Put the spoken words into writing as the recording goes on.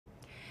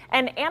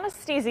An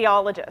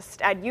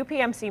anesthesiologist at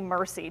UPMC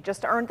Mercy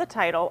just earned the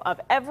title of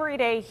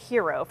Everyday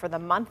Hero for the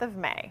month of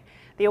May.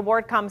 The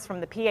award comes from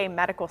the PA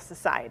Medical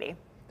Society.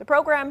 The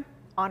program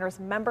honors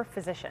member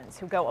physicians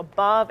who go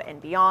above and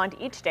beyond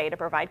each day to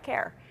provide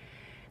care.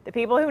 The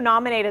people who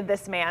nominated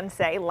this man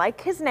say,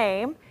 like his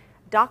name,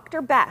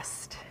 Dr.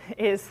 Best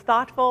is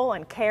thoughtful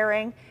and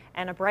caring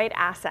and a bright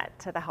asset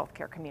to the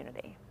healthcare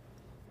community.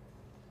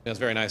 It's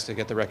very nice to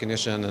get the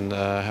recognition and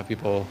have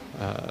people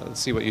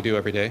see what you do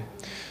every day.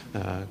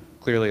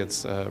 Clearly,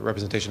 it's a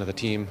representation of the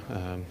team.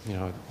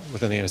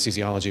 Within the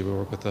anesthesiology, we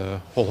work with a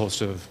whole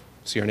host of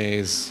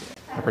CRNAs,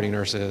 operating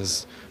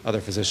nurses,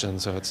 other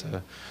physicians, so it's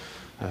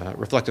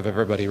reflective of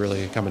everybody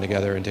really coming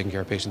together and taking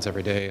care of patients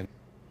every day.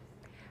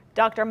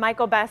 Dr.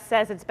 Michael Best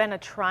says it's been a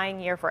trying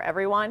year for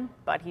everyone,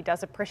 but he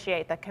does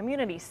appreciate that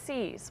community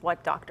sees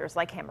what doctors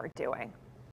like him are doing.